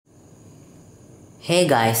Hey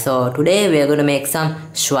guys, so today we are going to make some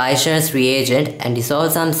Schweizer's reagent and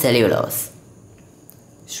dissolve some cellulose.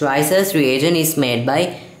 Schweizer's reagent is made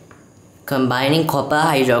by combining copper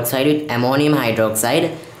hydroxide with ammonium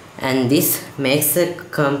hydroxide, and this makes a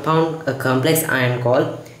complex ion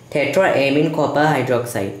called tetraamine copper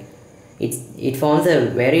hydroxide. It forms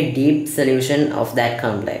a very deep solution of that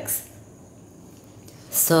complex.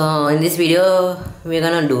 So in this video we're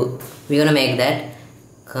gonna make that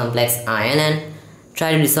complex ion and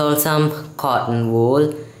try to dissolve some cotton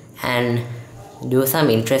wool and do some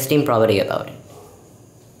interesting property about it.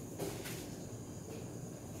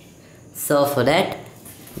 So for that,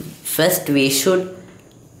 first we should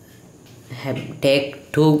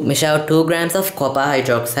measure out 2 grams of copper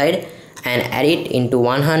hydroxide and add it into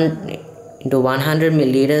 100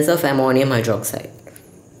 milliliters of ammonium hydroxide.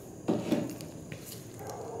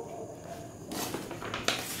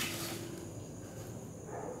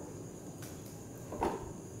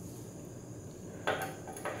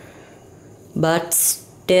 But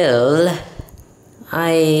still,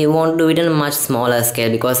 I want to do it in a much smaller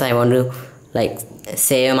scale because I want to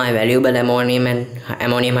save my valuable ammonium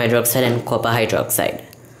hydroxide and copper hydroxide.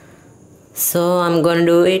 So I'm going to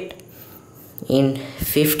do it in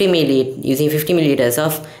using 50 milliliters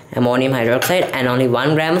of ammonium hydroxide and only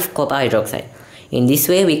 1 gram of copper hydroxide. In this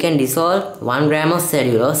way we can dissolve 1 gram of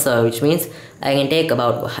cellulose, which means I can take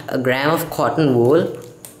about a gram of cotton wool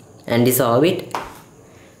and dissolve it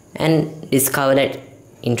and discover that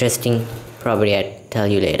interesting property I'll tell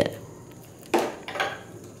you later.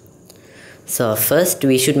 So first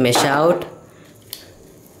we should measure out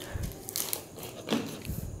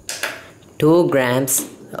 1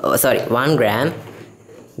 gram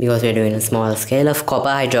because we're doing a small scale of copper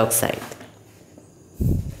hydroxide.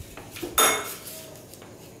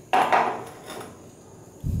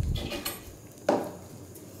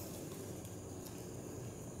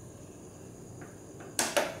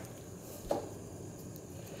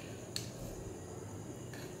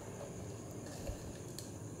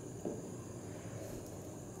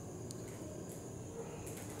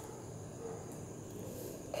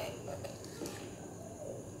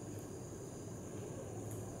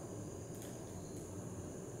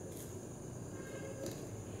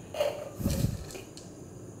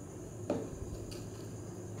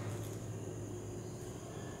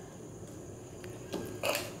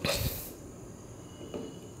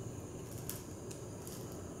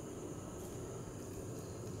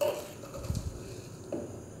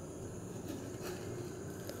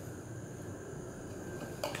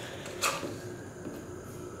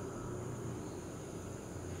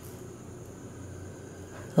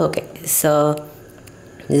 Okay, so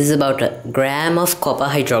this is about a gram of copper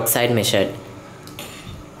hydroxide measured.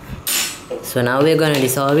 So now we're going to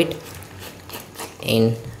dissolve it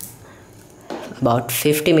in about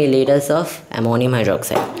 50 milliliters of ammonium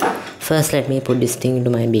hydroxide. First let me put this thing into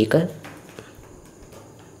my beaker.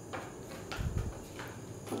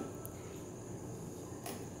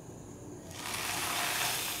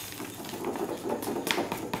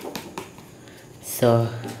 So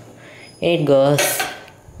it goes.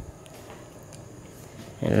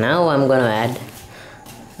 And now I'm going to add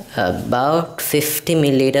about 50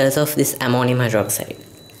 milliliters of this ammonium hydroxide.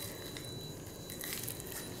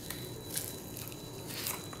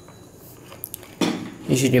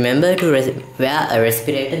 You should remember to wear a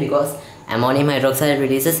respirator because ammonium hydroxide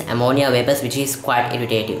releases ammonia vapors, which is quite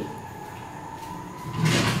irritating.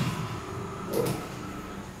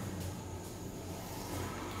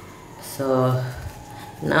 So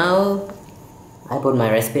now I put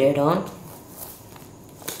my respirator on.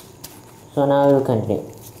 So now we will continue.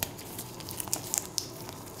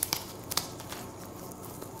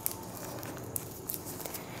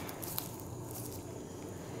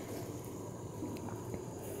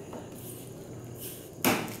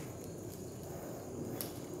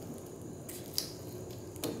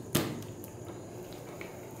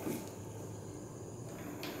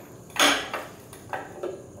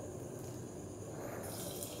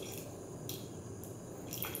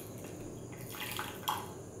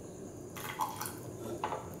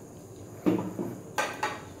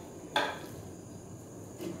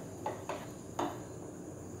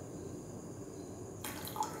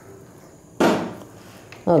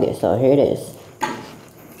 Okay, so here it is.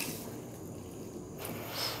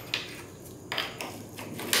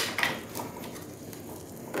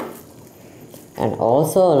 And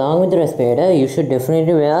also along with the respirator, you should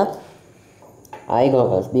definitely wear eye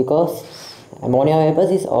goggles because ammonia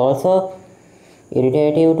vapors is also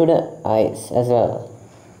irritative to the eyes as well.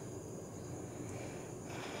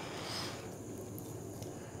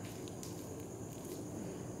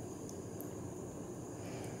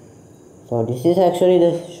 So this is actually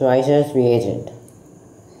the Schweizer's reagent.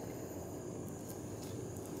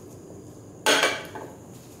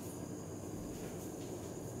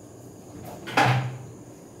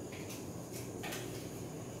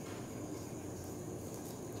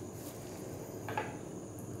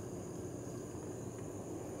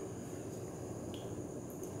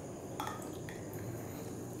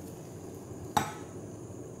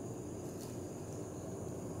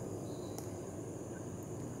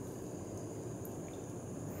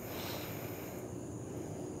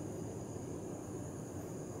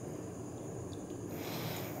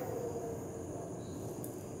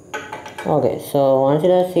 Okay, so once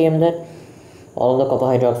it has seen that all the copper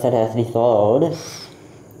hydroxide has dissolved,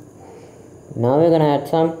 now we're gonna add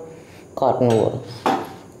some cotton wool.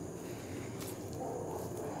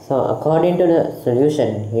 So according to the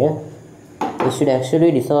solution here, it should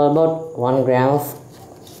actually dissolve about 1 gram of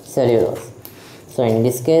cellulose. So in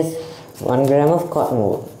this case, 1 gram of cotton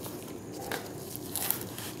wool.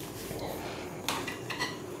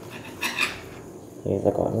 Here's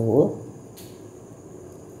the cotton wool.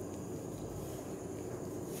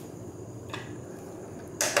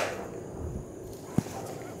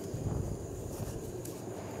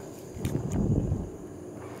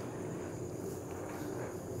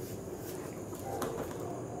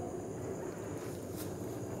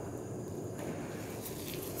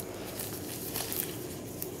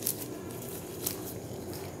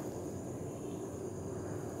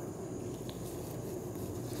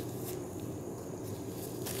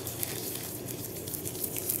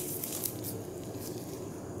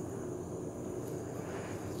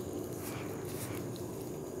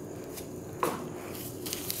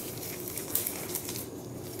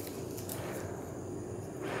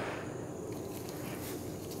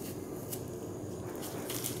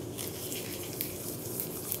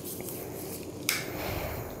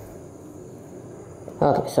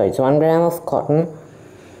 Okay, so it's 1 gram of cotton.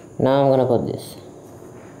 Now I'm gonna put this.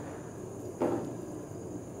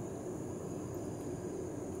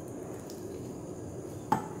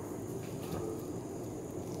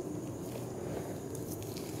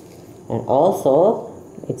 And also,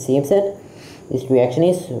 it seems that this reaction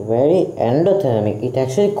is very endothermic. It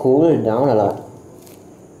actually cooled down a lot.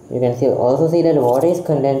 You can also see that water is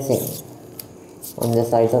condensing on the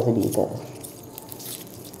sides of the beaker.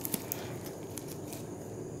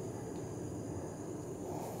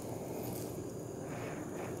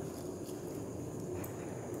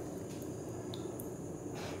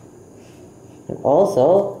 And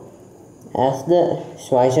also, as the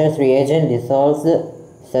Schweizer's reagent dissolves the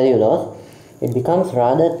cellulose, it becomes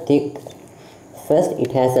rather thick. First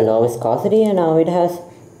it has a low viscosity and now it has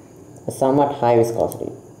a somewhat high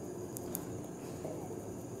viscosity.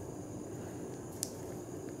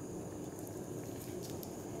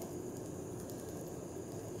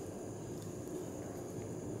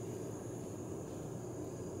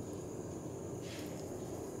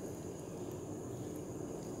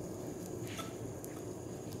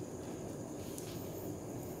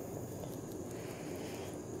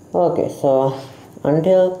 Okay, so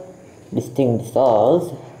until this thing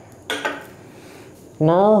dissolves,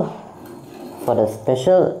 now for the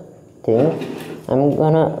special thing,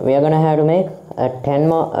 we are gonna have to make a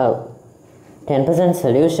 10%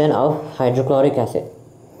 solution of hydrochloric acid.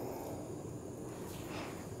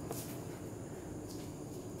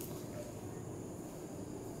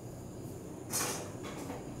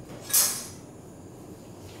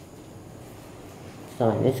 So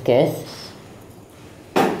in this case,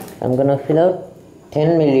 I'm gonna fill out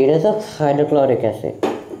 10 milliliters of hydrochloric acid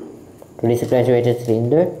to this graduated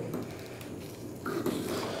cylinder.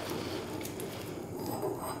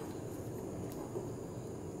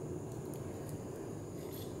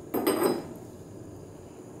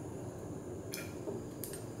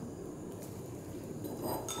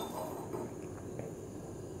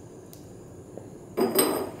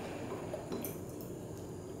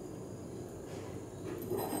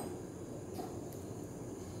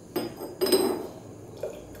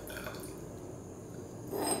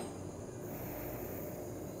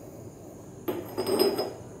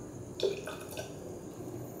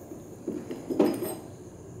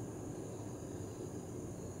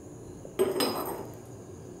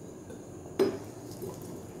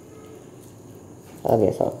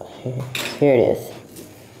 Okay, so here it is.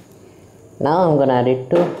 Now I'm gonna add it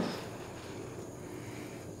to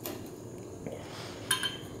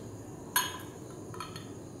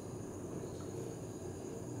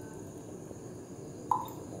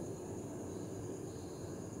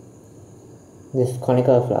this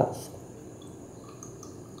conical flask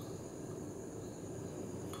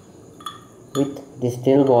with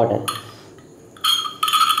distilled water.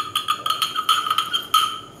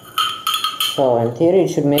 So in theory it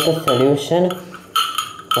should make a solution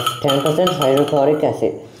of 10% hydrochloric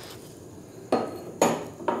acid.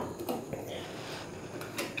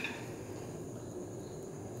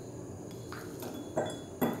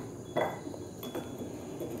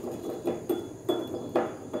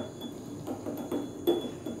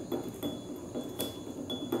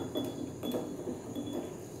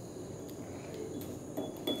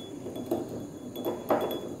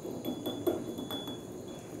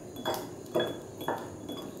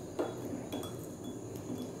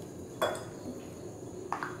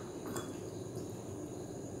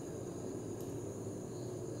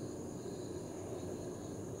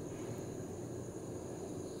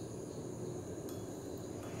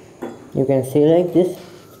 You can see like this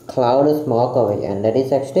cloud of smoke over here, and that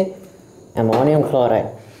is actually ammonium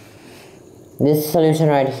chloride. This solution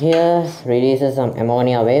right here releases some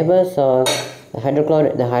ammonia vapors, so the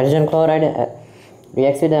hydrogen chloride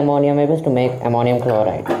reacts with the ammonium vapors to make ammonium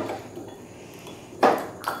chloride.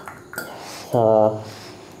 So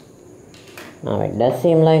now it does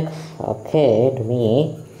seem like okay to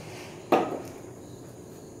me.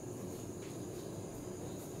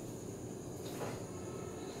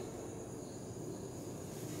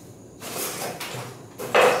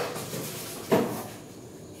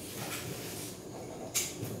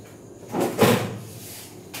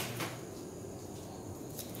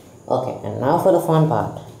 Okay, and now for the fun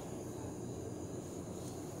part.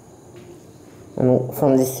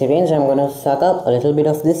 From this syringe I'm gonna suck up a little bit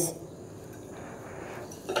of this.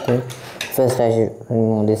 Okay. First I should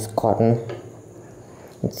remove this cotton.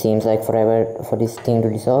 It seems like forever for this thing to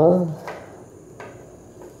dissolve.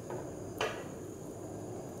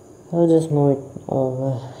 I'll just move it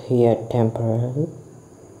over here temporarily.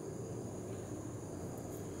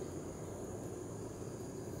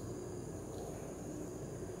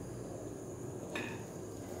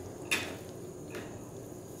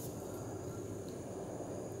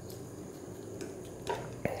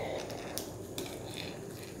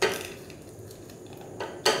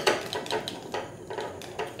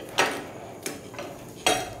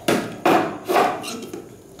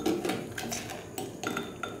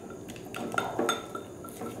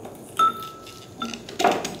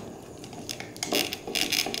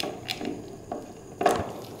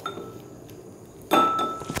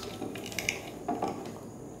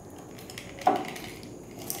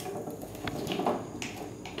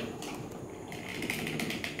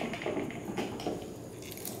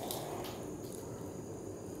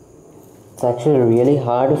 It's actually really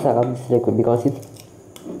hard to suck up this liquid because it's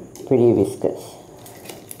pretty viscous.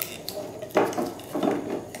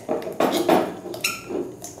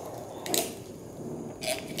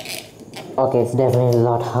 Okay, it's definitely a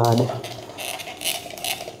lot harder.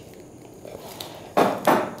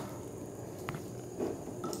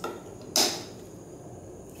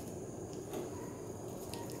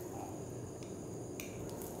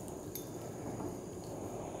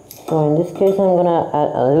 So in this case I'm gonna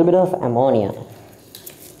add a little bit of ammonia.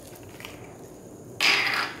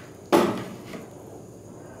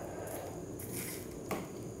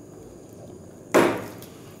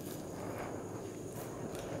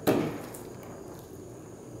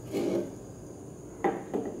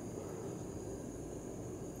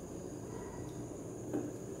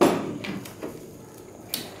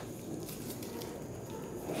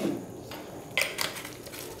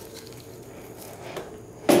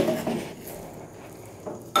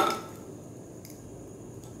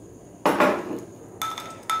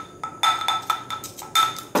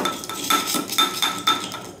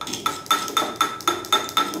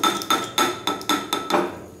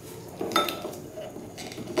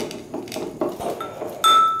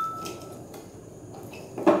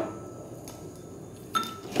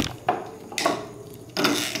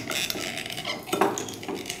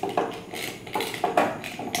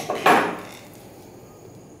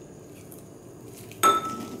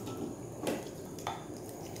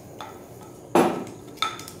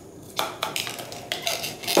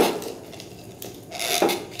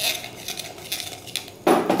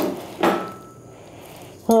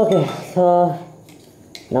 Okay, so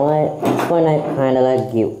now at this point I kinda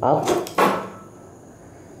like give up.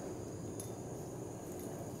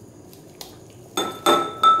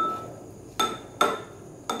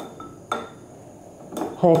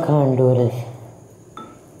 I can't do this.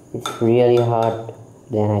 It's really hard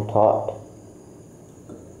than I thought.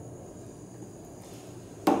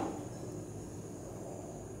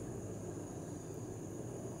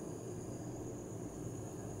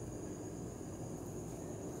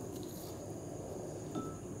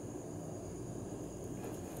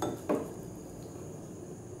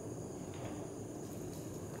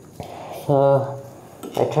 So So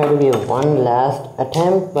I try to give one last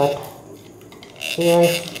attempt, but even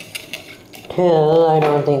still I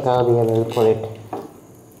don't think I'll be able to pull it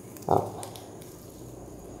up.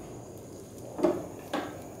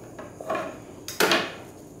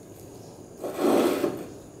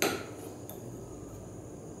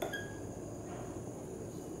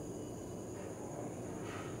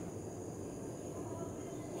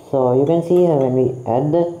 So you can see here when we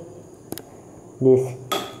add this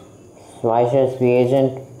Schweizer's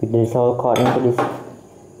reagent with the dissolved cotton to this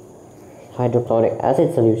hydrochloric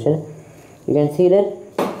acid solution, you can see that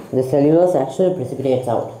the cellulose actually precipitates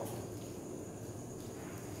out.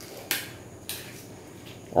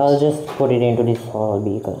 I'll just put it into this small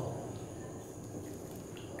beaker.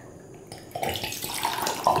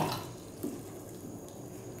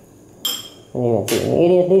 And you can see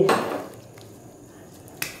immediately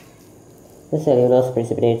the cellulose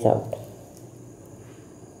precipitates out.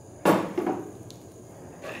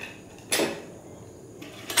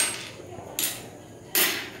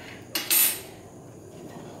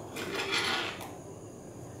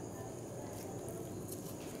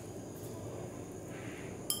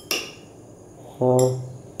 So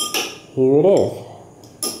here it is.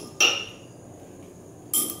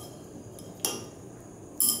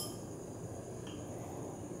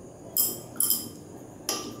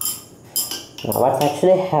 Now what's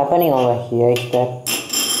actually happening over here is that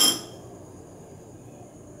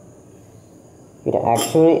it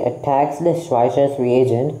actually attacks the Schweizer's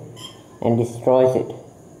reagent and destroys it.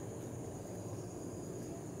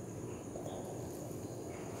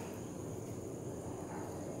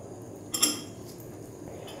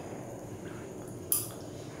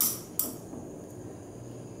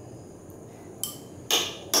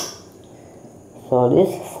 So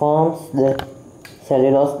this forms the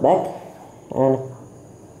cellulose back, and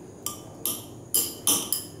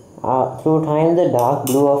through time the dark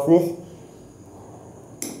blue of this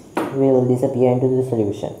will disappear into the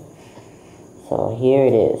solution. So here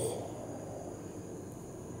it is.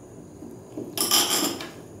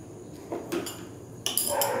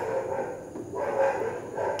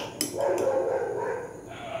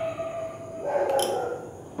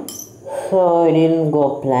 So it didn't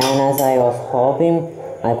go plan as I was hoping.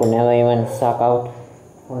 I could never even suck out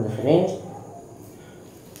from the syringe.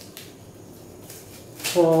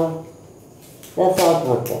 So that's all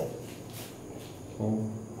for today.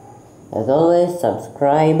 And as always,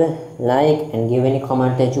 subscribe, like, and give any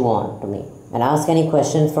comment that you want to me. And ask any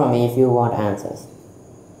questions from me if you want answers.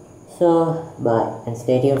 So bye, and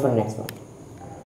stay tuned for the next one.